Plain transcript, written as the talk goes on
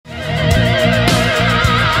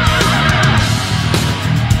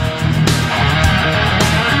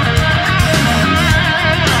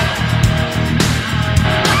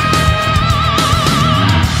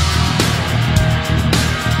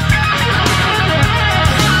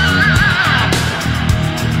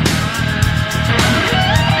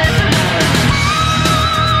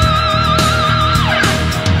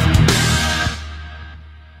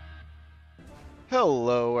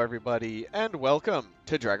everybody, and welcome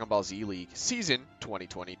to Dragon Ball Z League Season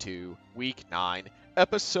 2022, Week 9,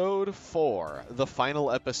 Episode 4, the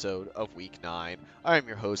final episode of Week 9. I am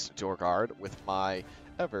your host, Jorgard, with my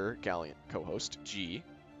ever-gallant co-host, G.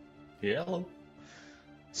 Hello.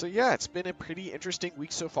 So yeah, it's been a pretty interesting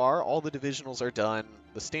week so far. All the divisionals are done.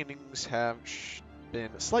 The standings have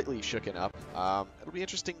been slightly shooken up. It'll be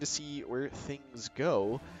interesting to see where things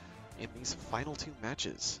go in these final two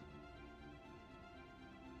matches.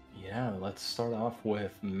 Yeah, let's start off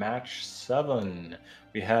with match 7.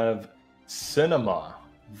 We have Cinema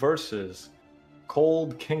versus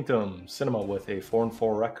Cold Kingdom. Cinema with a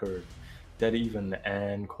 4-4 record, dead even,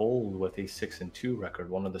 and Cold with a 6-2 record.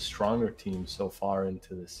 One of the stronger teams so far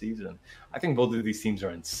into the season. I think both of these teams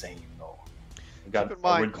are insane, though. Keep in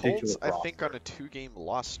mind, Cold's, I think, on a 2-game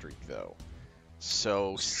loss streak, though.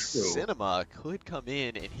 So Cinema could come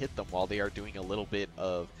in and hit them while they are doing a little bit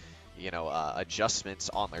of adjustments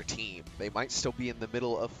on their team. They might still be in the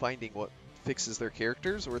middle of finding what fixes their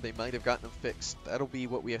characters, or they might have gotten them fixed. That'll be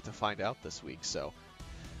what we have to find out this week, so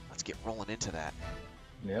let's get rolling into that.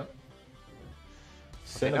 Yep.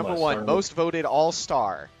 Okay, number 1, most voted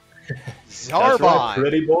all-star. Zarbon! That's right,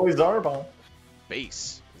 pretty boy Zarbon.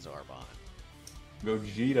 Base Zarbon.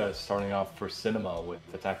 Gogeta starting off for Cinema with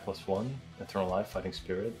Attack +1, Eternal Life, Fighting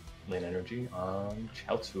Spirit, Lane Energy on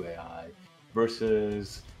Chaozu AI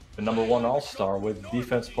versus the number 1 all-star with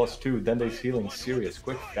Defense +2, Dende's Healing, Serious,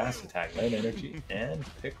 Quick, Fast Attack, Lane Energy, and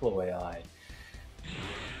Piccolo AI.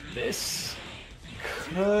 This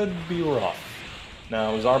could be rough.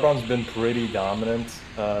 Now, Zarbon's been pretty dominant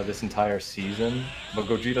this entire season, but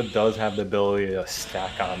Gogeta does have the ability to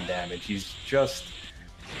stack on damage. He's just...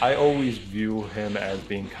 I always view him as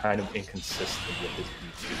being kind of inconsistent with his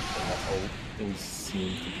B2, and that always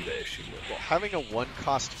seems to be the issue with him. Well, having a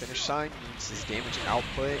 1-cost finish sign means his damage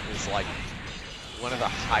output is like one of the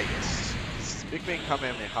highest. His Big Bang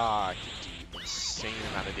Kamehameha can do insane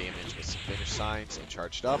amount of damage with some finish signs and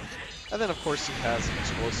charged up. And then of course he has an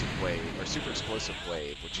explosive wave, or super explosive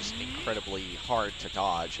wave, which is incredibly hard to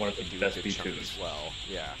dodge. One of the best B2s as well.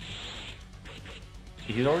 Yeah.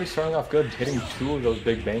 He's already starting off good, hitting 2 of those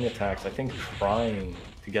Big Bang attacks, I think trying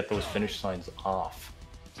to get those finish signs off.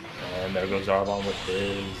 And there goes Zarbon with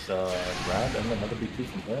his grab, and another B2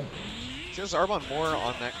 from him. So Zarbon more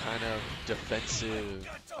on that kind of defensive,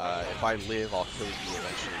 if I live, I'll kill you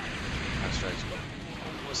eventually kind of strategy.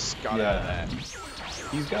 Almost got out of that.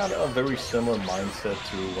 He's got a very similar mindset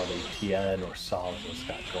to what a TN or Solid has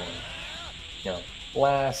got going. You know,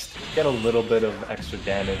 blast, get a little bit of extra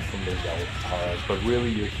damage from those yellow tars, but really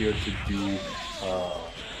you're here to do,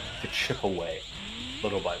 to chip away,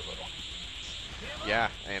 little by little. Yeah,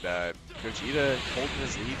 and Gogeta holding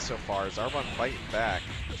his lead so far. Zarbon fighting back,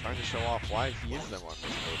 trying to show off why he is the one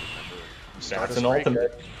that's voted member. That's an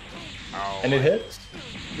ultimate. Oh, and it hits.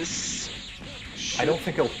 This I don't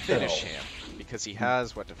think he'll finish him, because he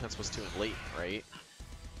has, what, Defense +2 and Late, right?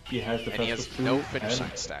 He has Defense and he has +2 no finish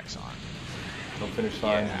sign stacks on. No finish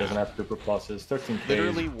sign, he doesn't have super pluses, 13k.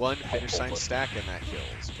 Literally one finish sign stack and that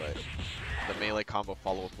kills, but the melee combo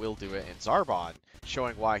follow-up will do it, and Zarbon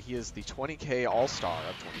showing why he is the 20k all-star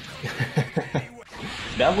of 2020.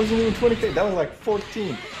 That wasn't even 20k, that was like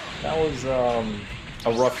 14. That was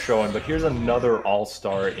a rough showing, but here's another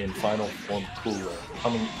all-star in Final Form Cooler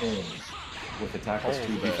coming in with Attack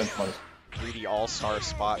 +2, Defense -. Greedy all-star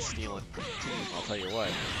spot stealing team, I'll tell you what.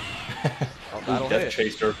 Oh, Death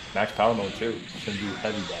Chaser, max power mode too. He's going to do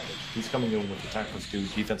heavy damage. He's coming in with Attack +2,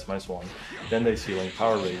 Defense -1, Dende's Healing,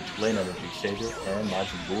 Power Rage, Lane Energy, Savior, and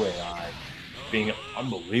Majin Buu AI, being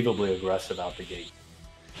unbelievably aggressive out the gate.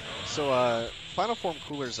 So, Final Form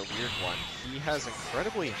Cooler is a weird one. He has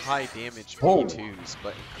incredibly high damage B2s,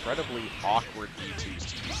 but incredibly awkward B2s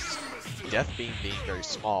to use. Death Beam being very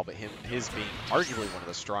small, but his being arguably one of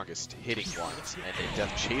the strongest hitting ones, and then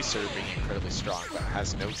Death Chaser being incredibly strong, but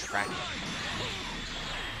has no tracking.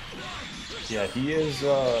 Yeah, he is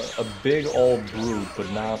a big old brute, but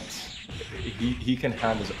not... He can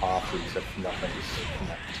have his offers if nothing is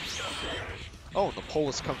connected. Oh, the poll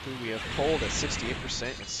has come through. We have Cold at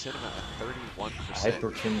 68% and Cinema at 31%.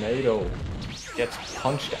 Hyper Tornado gets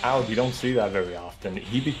punched out. You don't see that very often.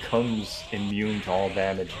 He becomes immune to all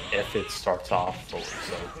damage if it starts off fully,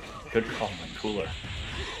 so good call by Cooler.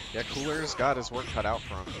 Yeah, Cooler's got his work cut out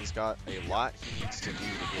for him. He's got a lot he needs to do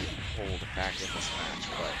to get Cold back in this match,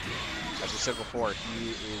 but as we said before,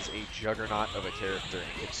 he is a juggernaut of a character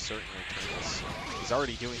and could certainly do this. He's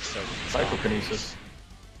already doing so. Psychokinesis.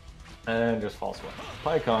 And just false one.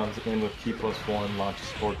 Pycon's in with Key +1, launches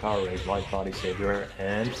Sport Power Rage, Light Body Savior,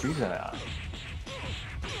 and Freeze AI.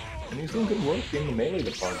 And he's doing good work in the melee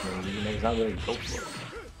department, even though he's not really built for it.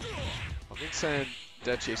 Vincent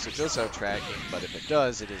Death Chaser does have tracking, but if it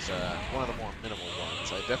does, it is one of the more minimal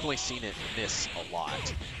ones. I've definitely seen it miss a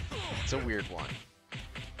lot. It's a weird one.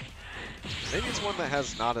 Maybe it's one that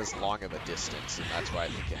has not as long of a distance, and that's why I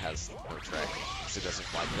think it has no tracking, because it doesn't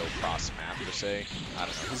like go cross map per se. I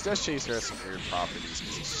don't know. His Death Chaser has some weird properties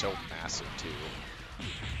because he's so massive too.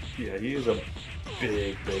 Yeah, he is a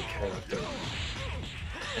big character.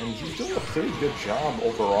 And he's doing a pretty good job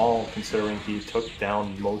overall, considering he took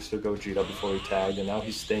down most of Gogeta before he tagged, and now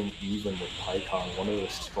he's staying even with Pycon, one of the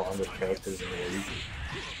strongest characters in the league.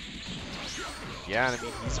 Yeah, I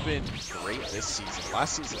mean, he's been great this season.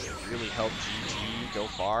 Last season, he really helped GT go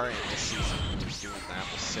far, and this season he was doing that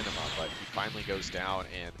with Cinema, but he finally goes down,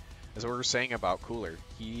 and as we were saying about Cooler,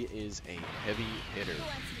 he is a heavy hitter.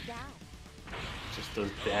 Just does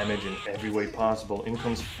damage in every way possible. In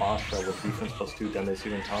comes Fasha with defense +2, then they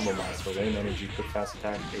see in combo master, rain energy, quick fast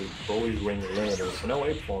attack, a bully ring limiter, so no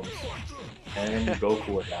 8 forms. And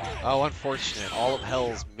Goku would die. Oh, unfortunate. All of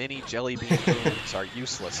Hell's mini jelly bean moves are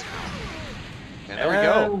useless now. And there we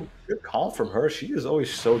go. Good call from her. She is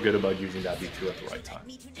always so good about using that B2 at the right time.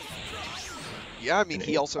 Yeah, I mean,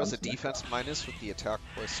 he also has a defense minus with the attack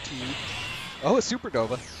 +2. Oh, a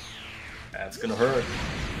Supernova. That's gonna hurt.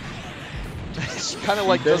 She kind of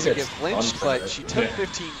like doesn't get flinched, but she took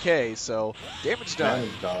 15k, so damage done.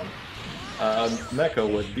 Damage done.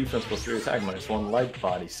 Mecha with defense +3, attack -1, light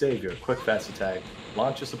body, savior, quick fast attack,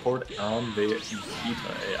 launcher support on the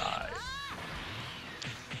Ikita AI.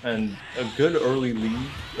 And a good early lead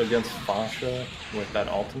against Fasha with that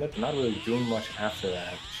ultimate, not really doing much after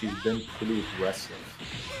that. She's been pretty aggressive.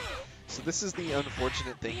 So this is the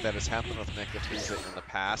unfortunate thing that has happened with Mecha Frieza in the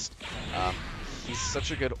past. He's such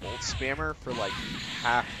a good ult spammer for like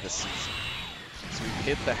half the season. So we've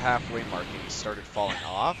hit the halfway mark and he started falling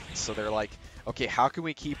off. So they're like, okay, how can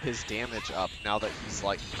we keep his damage up now that he's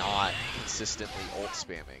like not consistently ult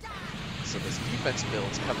spamming? So this defense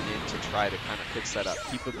build's coming in to try to kind of fix that up,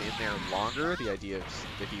 keep him in there longer. The idea is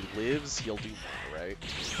that he lives, he'll do more, right?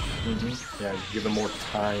 Mm-hmm. Yeah, give him more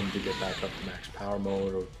time to get back up to max power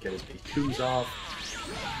mode or get his P2s off.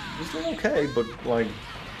 He's doing okay, but like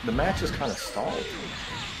the match is kind of stalled.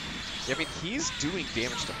 Yeah, I mean, he's doing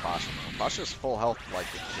damage to Fasha. Fasha's full health like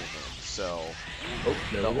it came in, so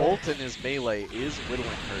the ult in his melee is whittling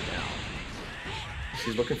her down.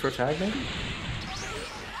 She's looking for a tag, maybe?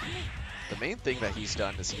 The main thing that he's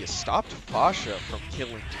done is he has stopped Fasha from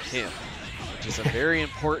killing him, which is a very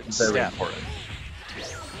important step. Important.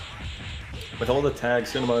 With all the tags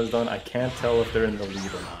Cinema has done, I can't tell if they're in the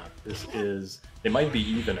lead or not. They might be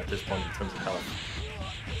even at this point in terms of health.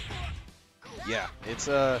 Yeah, it's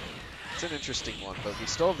an interesting one, but we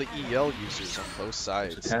still have the EL users on both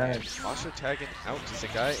sides. Fasha tagging out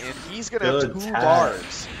Zengai, and he's gonna have 2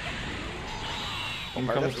 bars. Here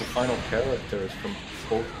comes the final characters from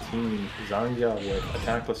both teams. Zangia with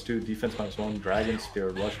attack +2, defense -1, Dragon Spear,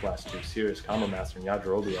 Rush Blast 2, Sirius, Combo Master, and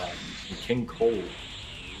Yajirobe, and King Cole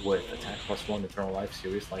with attack +1, Eternal Life,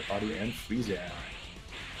 Sirius, Light Body, and Frieza.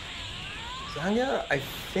 Zangia, I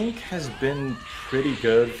think, has been pretty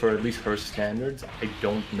good for at least her standards. I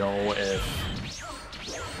don't know if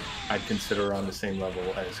I'd consider her on the same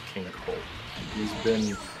level as King Cole. He's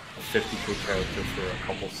been a 50k character for a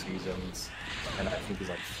couple seasons, and I think he's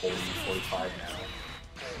like 40, 45 now.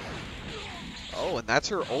 Oh, and that's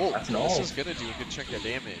her ult. That's this is gonna do a good chunk of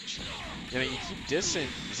damage. You know, you keep dissing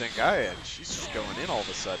Zengai, and she's just going in all of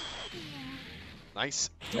a sudden. Nice.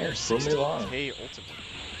 Yeah, 60k ultimate.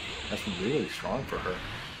 That's really strong for her.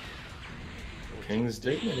 King's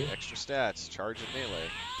Dignity. Extra stats, charge and melee.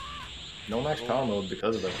 No max power mode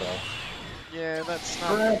because of it, though. Yeah, that's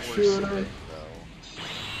not the worst thing,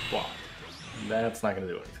 though. Well, that's not going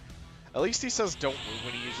to do anything. At least he says don't move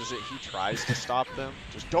when he uses it. He tries to stop them.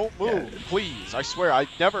 Just don't move, please. I swear, I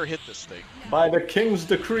never hit this thing. By the King's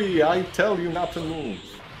decree, I tell you not to move.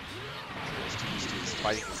 He's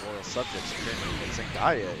fighting his loyal subjects.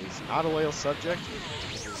 Zengaia is not a loyal subject.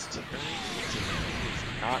 Is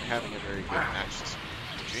not having a very good match this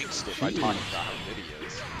week. Jinxed it by talking about her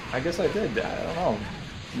videos. I guess I did. I don't know.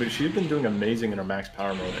 But she's been doing amazing in her max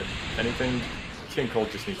power mode. If anything, King Cole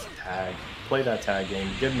just needs to tag. Play that tag game.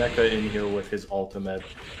 Get Mecha in here with his ultimate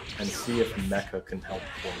and see if Mecha can help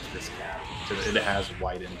close this gap. It has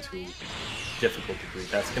widened to difficult degree.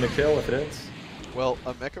 That's going to kill if it is. Well,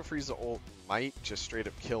 a Mecha Frieza ult might just straight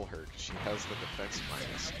up kill her because she has the defense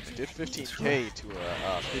minus. It did 15k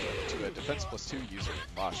to a defense +2 user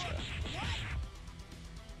in Fasha.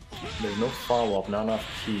 There's no follow-up, not enough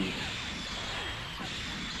key.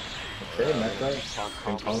 Okay,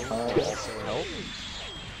 Mecha. Also help.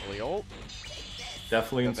 Holy ult.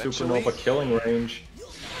 Definitely in Supernova killing range.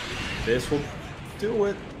 This will do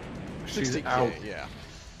it. She's 60K, out. yeah.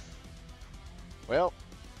 Well,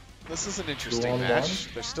 this is an interesting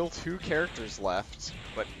match. There's still 2 characters left,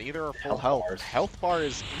 but neither are full health. Health bar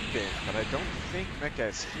is even, but I don't think Mecha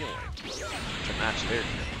is healing to match their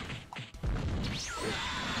healing.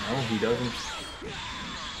 No, he doesn't.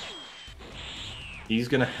 He's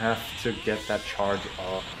gonna have to get that charge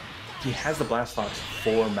up. He has the Blast Fox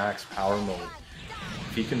for max power mode.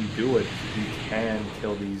 If he can do it, he can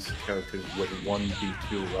kill these characters with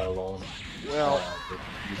 1v2, let alone. Well,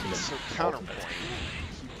 so counterpoint.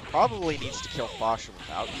 He probably needs to kill Fasha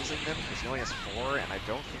without using them because he only has 4, and I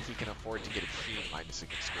don't think he can afford to get a key minus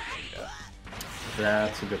against Gogeta.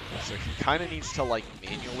 That's a good point. So he kind of needs to like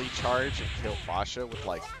manually charge and kill Fasha with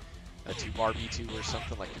like a 2-bar B2 or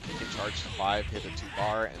something. Like if he can charge to 5, hit a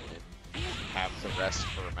 2-bar, and then have the rest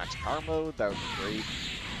for max power mode, that would be great.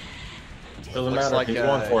 Doesn't matter. Like, he's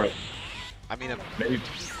going for it. I mean, maybe.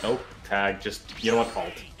 Nope. Tag. Just, you know what?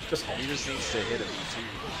 Halt. Just halt. He just needs to hit a B2,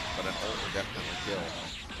 but an ult will definitely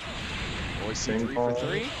kill. Boy, see 3 for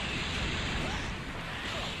 3.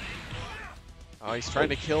 Oh, he's trying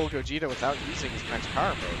to kill Gogeta without using his max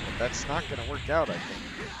power mode, but that's not going to work out, I think.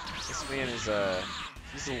 This man is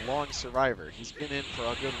he's a long survivor. He's been in for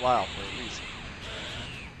a good while for a reason.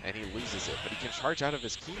 And he loses it, but he can charge out of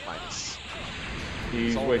his key minus.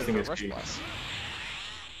 He's wasting his key.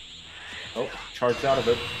 Oh, charged out of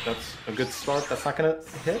it. That's a good start. That's not going to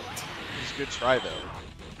hit. It's a good try, though.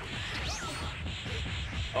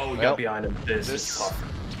 Oh, we got behind him. This is tough.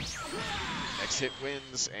 Next hit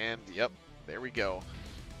wins, and yep, there we go.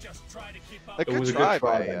 A good try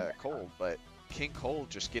by Cold, but King Cold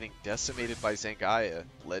just getting decimated by Zangief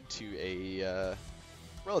led to a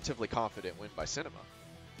relatively confident win by Cinema.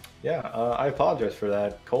 Yeah, I apologize for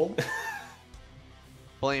that, Cold.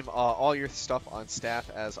 Blame all your stuff on staff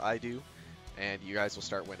as I do, and you guys will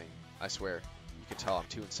start winning. I swear. You can tell I'm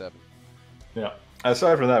 2-7. Yeah.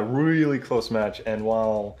 Aside from that, really close match, and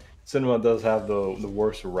while Cinema does have the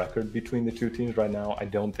worst record between the 2 teams right now, I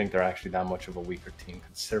don't think they're actually that much of a weaker team,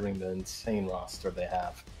 considering the insane roster they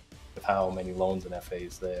have, with how many loans and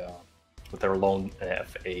FAs they with their loan and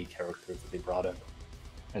FA characters that they brought in.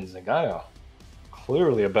 And Zangief,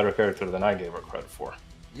 clearly a better character than I gave her credit for.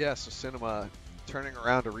 Yeah, so Cinema turning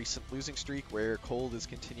around a recent losing streak where Cold is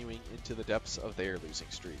continuing into the depths of their losing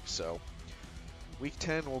streak. So week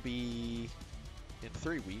 10 will be in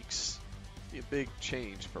 3 weeks. Be a big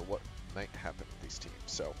change for what might happen with these teams.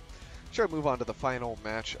 So sure, move on to the final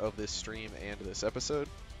match of this stream and this episode.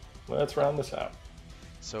 Let's round this out.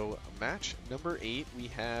 So match number 8, we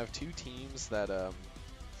have 2 teams that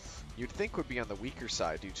you'd think would be on the weaker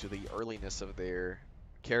side due to the earliness of their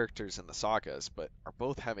characters in the sagas, but are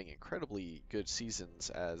both having incredibly good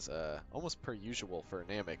seasons as almost per usual for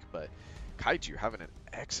Namek, but Kaiju having an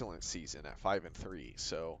excellent season at 5-3,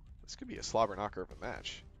 so this could be a slobber knocker of a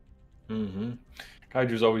match.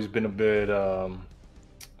 Kaiju's always been a bit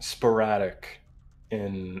sporadic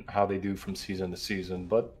in how they do from season to season,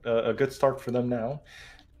 but a good start for them now.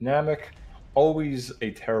 Namek, always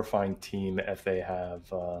a terrifying team if they have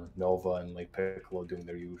Nova and Lake Piccolo doing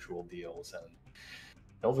their usual deals, and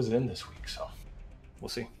Nova's in this week, so we'll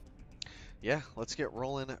see. Yeah, let's get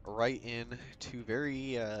rolling right in to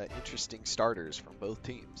very interesting starters from both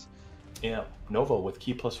teams. Yeah, Nova with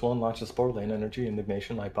Key +1 launches Sport Lane Energy,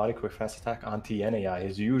 Indignation, Light Body, Quick Fast Attack, Anti-NAI,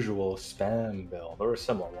 his usual spam build, or a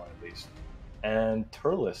similar one at least. And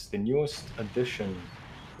Turles, the newest addition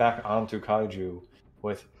back onto Kaiju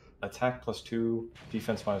with Attack +2,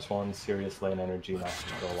 Defense -1, Serious Lane Energy, Master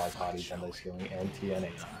Control, Light Body, Endless Healing, and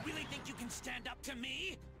TNAI. Really think you can stand up to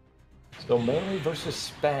me? So melee versus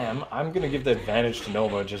spam, I'm going to give the advantage to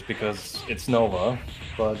Nova just because it's Nova,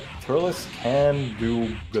 but Turles can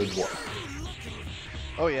do good work.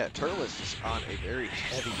 Oh yeah, Turles is on a very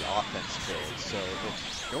heavy offense build, so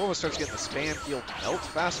if Nova starts getting the spam, he'll melt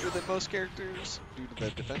faster than most characters due to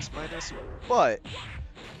the defense minus, but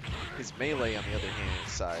his melee on the other hand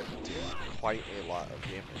side will do quite a lot of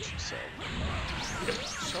damage, so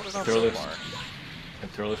showing it off so far.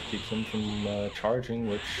 And Turles keeps him from charging,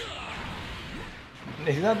 which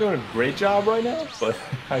he's not doing a great job right now, but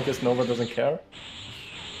I guess Nova doesn't care.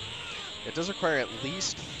 It does require at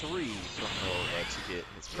least 3 from Nova to get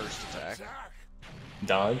his first attack.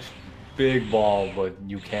 Dodge, big ball, but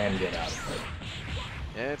you can get out of it.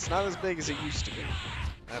 Yeah, it's not as big as it used to be,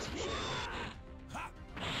 that's for sure.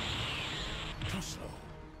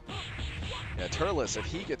 Yeah, Turles, if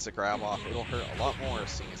he gets a grab off, it'll hurt a lot more,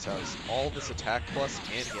 seeing as how he's all this attack plus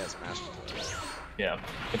and he has Master Control. Yeah,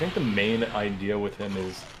 I think the main idea with him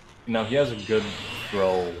is, now he has a good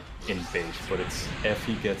throw in base, but it's if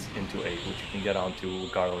he gets into A, which you can get onto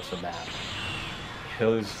regardless of map,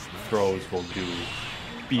 his throws will do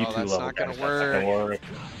B2 that's level not gonna damage. That's not gonna work.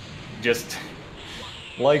 Just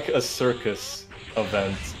like a circus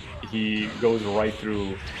event, he goes right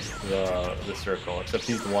through the circle, except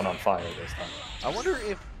he's the one on fire this time. I wonder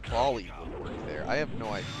if volley would work there. I have no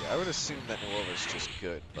idea. I would assume that Nova's just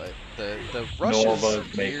good, but the rushes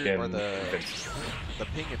weird, or the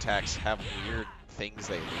ping attacks have weird things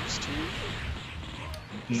they lose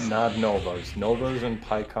to. Not Novas. Novas and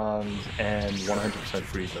Pycons and 100%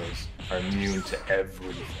 Friezos are immune to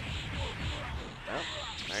everything. Well,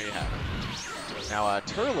 there you have it. Now,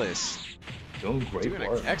 Turles doing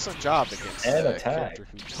an excellent job against a character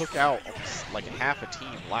who took out almost like half a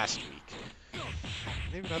team last week.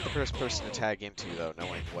 Maybe not the first person to tag into, though,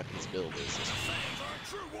 knowing what his build is.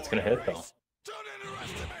 It's gonna hit, though.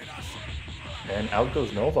 And out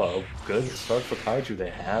goes Nova. Good start for Kaiju. They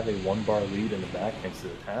have a 1-bar lead in the back thanks to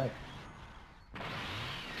the tag.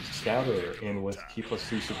 Scouter in with Key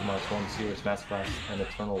 +2, Super Mario 1, Serious Mass Blast, and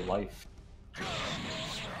Eternal Life.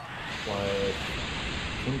 With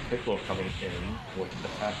King Piccolo coming in with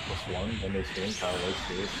Attack +1, then they stay in Power Wave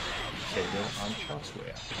Serious Saber on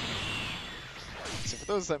Chasway. So for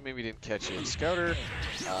those that maybe didn't catch it, Scouter,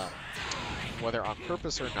 whether on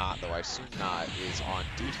purpose or not, though I assume not, is on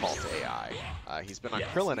default AI. He's been on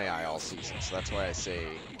Krillin AI all season, so that's why I say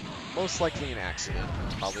most likely an accident,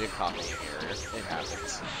 probably a copying error. It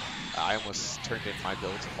happens. I almost turned in my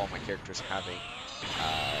builds with all my characters having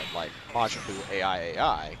like Majin Buu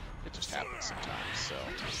AI. It just happens sometimes. So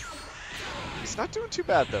he's not doing too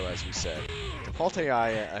bad though, as we said. Default AI,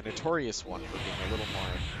 a notorious one for being a little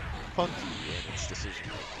more funky in its decision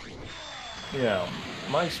making. Yeah,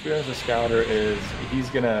 my experience with Scouter is he's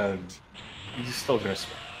still gonna spam.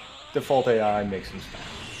 Default AI makes him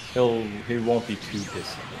spam. He won't be too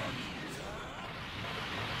distant.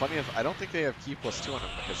 Funny enough, I don't think they have Key +2 on him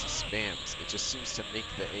because he spams. It just seems to make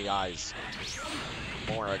the AIs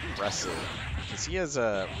more aggressive because he has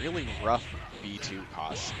a really rough B2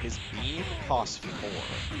 cost. His beam costs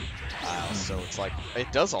 4, so it's like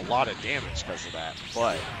it does a lot of damage because of that,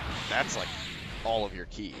 but that's like all of your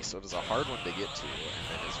key, so it is a hard one to get to, and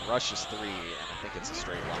then his rush is 3, and I think it's a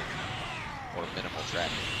straight line, or minimal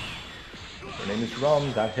tracking. Her name is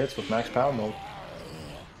Rum, that hits with max power mode.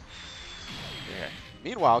 Okay.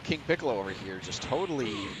 Meanwhile, King Piccolo over here just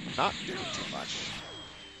totally not doing too much.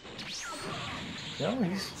 No,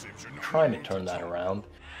 he's trying to turn that around.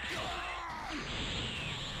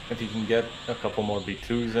 If he can get a couple more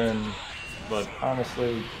B2s in, but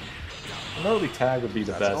honestly, an early tag would be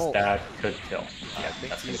the best that could kill. Yeah, I think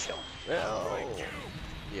that's gonna kill. Well,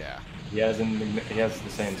 yeah. He has the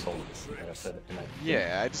same soul. Like I said,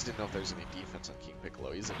 yeah, I just didn't know if there's any defense on King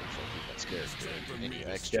Piccolo. He's a neutral defense character. Any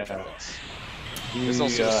extra defense. There's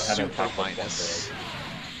also super minus.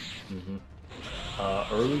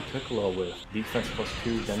 Early Piccolo with defense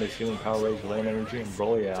 +2, then they ceiling power rage, lane energy, and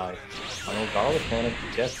Broly AI. Final Garlic Panic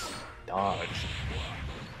gets dodged.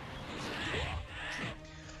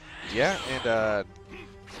 Yeah, and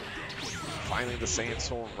finally the Saiyan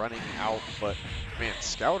Soul running out, but man,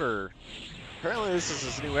 Scouter, apparently this is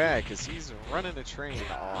his new AI because he's running a train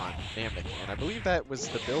on Namek, and I believe that was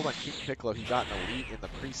the build on King Piccolo he got an elite in the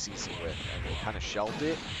preseason with, and they kind of shelved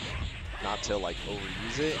it, not to like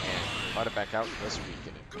overuse it, and brought it back out this week,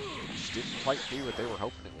 and it just didn't quite do what they were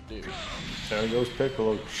hoping it would do. There goes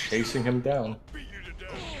Piccolo chasing him down.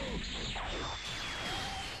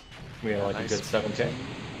 We had like a good 7K.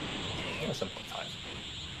 Yeah, 7.5.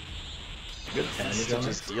 Good damage to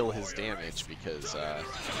just deal his damage because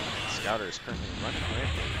Scouter is currently running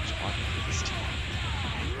rampage on his team.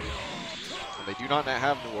 And they do not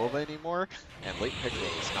have Nuova anymore, and late Piccolo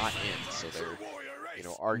is not in, so they're, you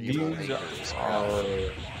know, arguable makers are.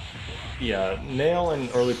 Yeah, Nail and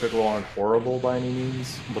early Piccolo aren't horrible by any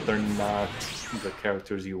means, but they're not the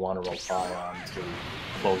characters you want to rely on to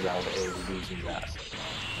close out early losing that.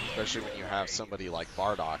 Especially when you have somebody like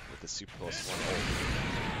Bardock with the Super +1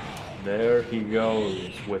 ult. There he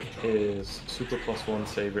goes with his Super +1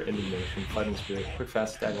 Saber, Indignation, Fighting Spirit, Quick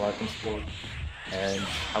Fast Stag, Life and Sport, and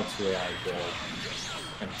shouts to AI build.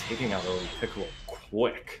 And taking out early Piccolo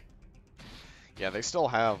quick. Yeah, they still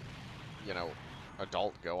have, you know,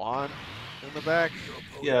 Adult Gohan in the back.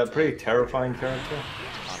 Yeah, pretty terrifying character.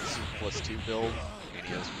 On a Super +2 build, and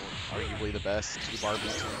he has arguably the best 2-bar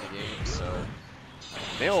B2 in the game, so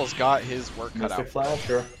Nail's got his work cut out. Mr.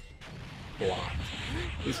 Flasher. Blocked.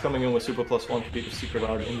 He's coming in with Super +1, Compete with Secret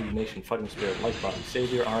Art, Indignation, Fighting Spirit, Light Body,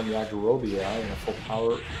 Savior, Arm, Yajirobe AI, and a full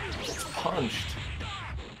power. It's punched.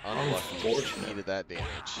 Unfortunate. Needed that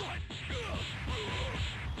damage.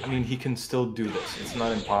 I mean, he can still do this. It's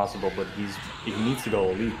not impossible, but he needs to go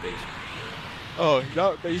elite, basically. Oh,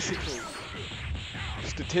 not basically.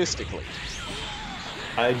 Statistically.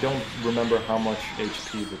 I don't remember how much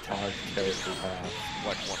HP the tag characters have.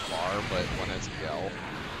 Like 1 bar, but 1 as a yell.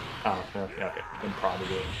 Oh, okay. Then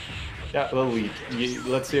probably. Yeah, elite.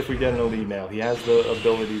 Let's see if we get an elite now. He has the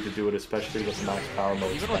ability to do it, especially with the max power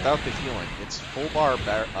mode. Even without the healing, it's full bar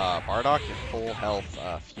Bardock and full health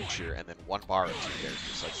Future, and then 1 bar of 2 characters,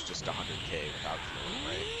 so it's just 100k without healing,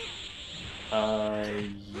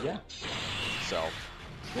 right? Yeah. So.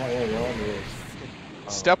 Yeah, it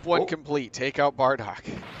is. Step 1 complete, take out Bardock.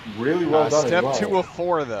 Really well done. Step as well. 2 of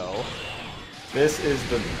 4, though. This is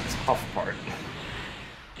the tough part.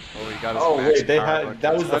 Oh, he got his max power.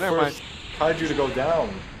 That was the first kaiju to go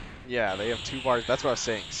down. Yeah, they have 2 bars. That's what I was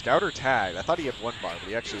saying. Scouter tagged. I thought he had 1 bar, but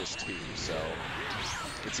he actually has 2, so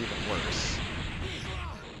it's even worse.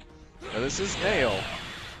 Now this is Nail.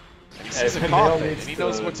 And he sees a coffin, and he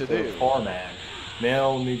knows what to do. 4-man.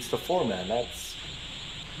 Nail needs the 4-man. That's...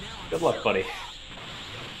 Good luck, buddy.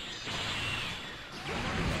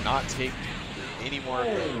 Not take any more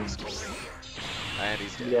hits. And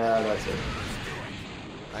he's dead. Yeah, that's it.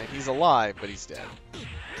 And he's alive, but he's dead.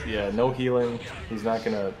 Yeah, no healing. He's not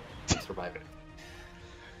gonna survive it.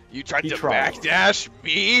 You tried to backdash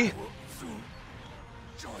me?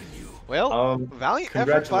 Well, valiant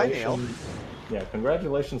effort by Nail. Yeah,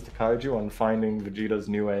 congratulations to Kaiju on finding Vegeta's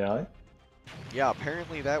new AI. Yeah,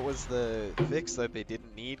 apparently that was the fix that they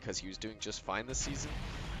didn't need because he was doing just fine this season.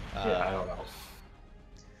 Yeah, I don't know.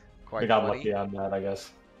 Quite they got funny. lucky on that, I guess.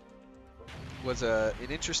 Was an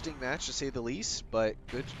interesting match to say the least, but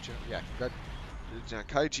good. Yeah,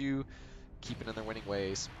 Kaiju keeping in their winning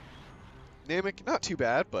ways. Namek, not too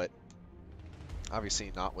bad, but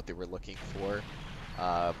obviously not what they were looking for.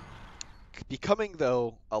 Becoming,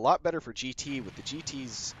 though, a lot better for GT with the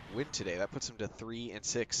GT's win today. That puts them to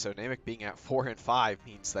 3-6. So Namek being at 4-5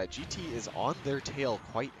 means that GT is on their tail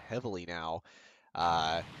quite heavily now.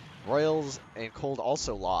 Royals and Cold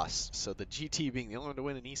also lost, so the GT being the only one to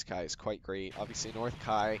win in East Kai is quite great. Obviously, North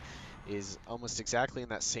Kai is almost exactly in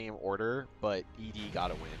that same order, but ED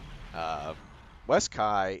got a win. West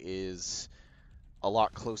Kai is a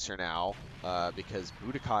lot closer now because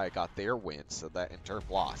Budokai got their win, so that and Derp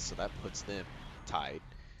lost, so that puts them tied.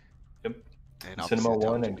 Yep. And Cinema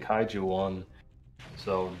won and Kaiju won,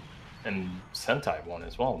 so and Sentai won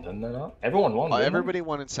as well, didn't they not? Everyone won. Everybody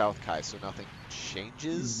won in South Kai, so nothing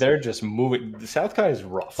changes. They're just moving. The South Kai is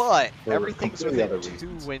rough, but everything's within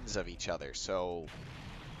 2 wins of each other, so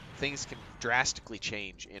things can drastically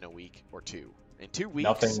change in a week or 2. In 2 weeks,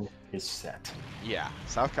 nothing is set. Yeah,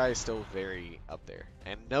 South Kai is still very up there,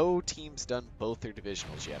 and no team's done both their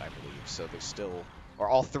divisionals yet, I believe. So there's still, or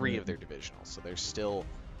all 3 of their divisionals. So there's still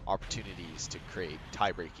opportunities to create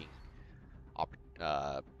tie-breaking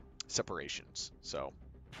separations. So.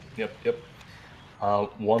 Yep.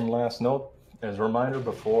 One last note as a reminder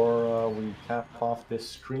before we cap off this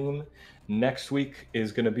stream. Next week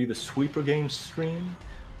is going to be the Sweeper Games stream.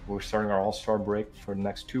 We're starting our All-Star break for the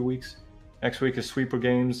next 2 weeks. Next week is Sweeper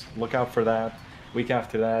Games. Look out for that. Week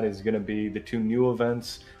after that is going to be the 2 new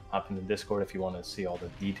events. Hop in the Discord if you want to see all the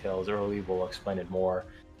details early. We'll explain it more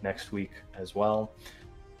next week as well.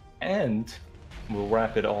 And we'll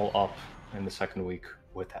wrap it all up in the second week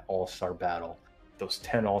with that All-Star battle. Those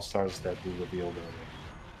 10 All-Stars that we revealed earlier.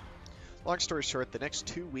 Long story short, the next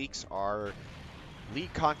 2 weeks are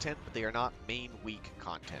league content, but they are not main week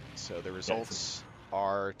content. So the results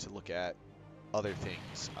are to look at other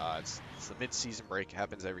things. It's the mid-season break,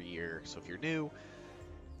 happens every year. So if you're new,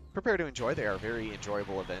 prepare to enjoy. They are very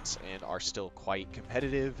enjoyable events and are still quite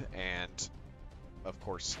competitive. And of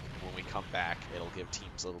course, when we come back, it'll give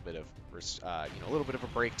teams a little bit of, a little bit of a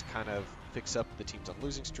break to kind of fix up the teams on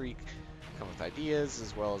losing streak, come with ideas,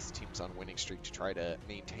 as well as the teams on winning streak to try to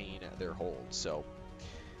maintain their hold. So,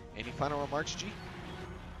 any final remarks, G?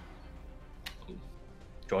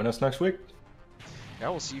 Join us next week. Yeah,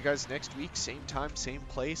 we'll see you guys next week, same time, same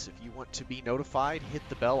place. If you want to be notified, hit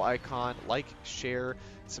the bell icon, like, share,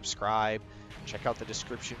 subscribe. Check out the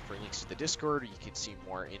description for links to the Discord. You can see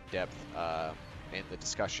more in-depth and the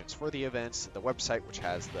discussions for the events, the website, which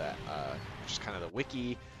has the, which is kind of the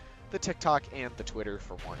wiki, the TikTok, and the Twitter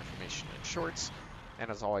for more information and shorts. And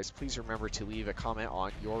as always, please remember to leave a comment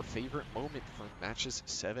on your favorite moment from matches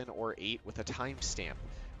 7 or 8 with a timestamp.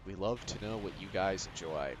 We love to know what you guys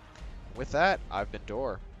enjoy. With that, I've been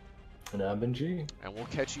Dor. And I've been G. And we'll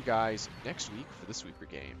catch you guys next week for the Sweeper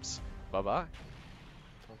Games. Bye-bye.